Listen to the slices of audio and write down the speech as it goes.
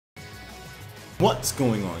What's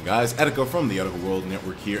going on, guys? Etika from the Etika World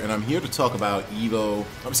Network here, and I'm here to talk about Evo.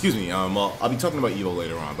 Well, I'll be talking about Evo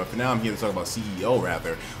later on, but for now I'm here to talk about CEO,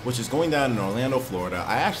 rather, which is going down in Orlando, Florida.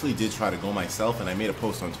 I actually did try to go myself, and I made a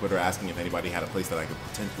post on Twitter asking if anybody had a place that I could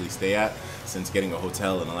potentially stay at, since getting a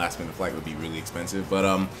hotel and a last-minute flight would be really expensive. But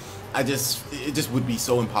it just would be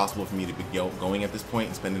so impossible for me to be going at this point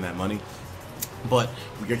and spending that money. But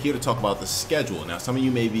we're here to talk about the schedule. Now, some of you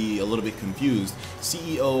may be a little bit confused.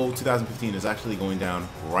 CEO 2015 is actually going down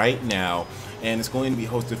right now, and it's going to be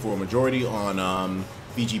hosted for a majority on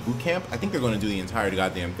VG Bootcamp. I think they're going to do the entire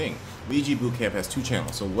goddamn thing. VG Bootcamp has 2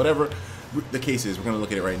 channels, so whatever the case is, we're going to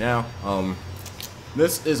look at it right now.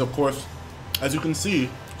 This is, of course, as you can see,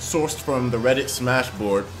 sourced from the Reddit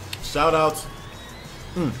Smashboard. Shoutouts,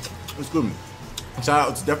 excuse me.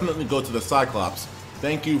 Shoutouts definitely go to the Cyclops.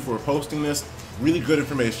 Thank you for posting this. Really good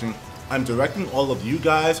information. I'm directing all of you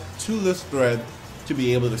guys to this thread to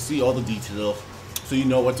be able to see all the details so you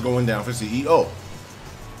know what's going down for CEO.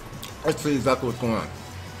 Let's see exactly what's going on.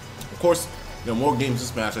 Of course, there are more games to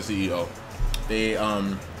Smash at CEO. They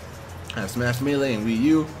have Smash Melee and Wii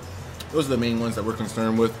U. Those are the main ones that we're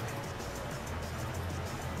concerned with.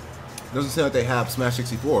 Doesn't say that they have Smash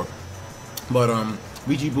 64, but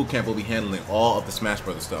VG Bootcamp will be handling all of the Smash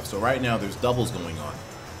Brothers stuff. So right now there's doubles going on.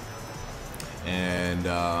 And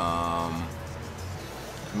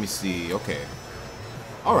let me see. Okay,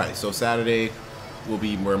 all right, so Saturday will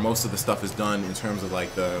be where most of the stuff is done in terms of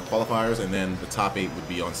like the qualifiers, and then the top 8 would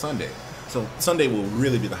be on Sunday. So Sunday will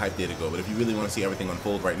really be the hype day to go. But if you really want to see everything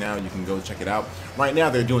unfold right now, you can go check it out. Right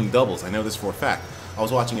now they're doing doubles. I know this for a fact. I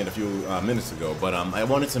was watching it a few minutes ago, but I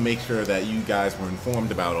wanted to make sure that you guys were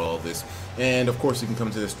informed about all of this. And of course, you can come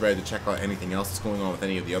to this thread to check out anything else that's going on with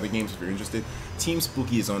any of the other games if you're interested. Team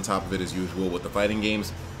Spooky is on top of it as usual with the fighting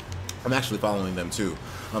games. I'm actually following them too.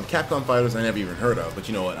 Capcom Fighters I never even heard of, but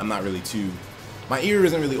you know what? I'm not really too... My ear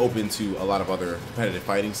isn't really open to a lot of other competitive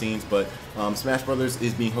fighting scenes, but Smash Brothers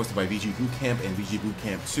is being hosted by VG Bootcamp and VG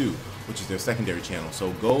Bootcamp 2, which is their secondary channel.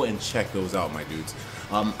 So go and check those out, my dudes.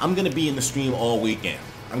 I'm going to be in the stream all weekend.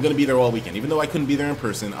 I'm going to be there all weekend. Even though I couldn't be there in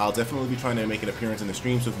person, I'll definitely be trying to make an appearance in the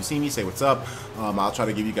stream. So if you see me, say what's up. I'll try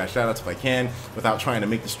to give you guys shoutouts if I can without trying to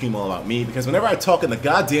make the stream all about me. Because whenever I talk in the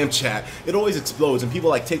goddamn chat, it always explodes. And people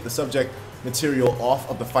like take the subject material off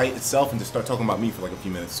of the fight itself and just start talking about me for like a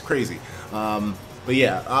few minutes. It's crazy. But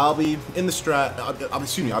yeah, I'll be in the strat.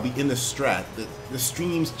 I'll be in the strat, the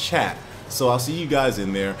stream's chat. So I'll see you guys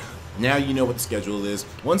in there. Now you know what the schedule is.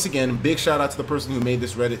 Once again, big shout out to the person who made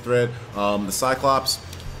this Reddit thread, the Cyclops.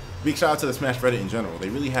 Big shout out to the Smash Reddit in general. They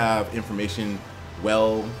really have information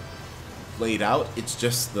well laid out. It's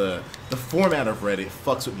just the format of Reddit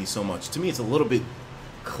fucks with me so much. To me, it's a little bit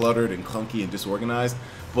cluttered and clunky and disorganized,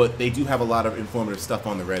 but they do have a lot of informative stuff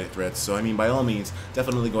on the Reddit threads. So I mean, by all means,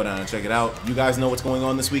 definitely go down and check it out. You guys know what's going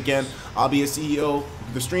on this weekend. I'll be a CEO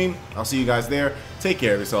of the stream. I'll see you guys there. Take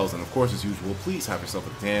care of yourselves, and of course, as usual, please have yourself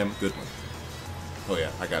a damn good one. Oh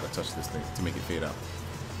yeah, I gotta touch this thing to make it fade out.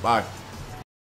 Bye.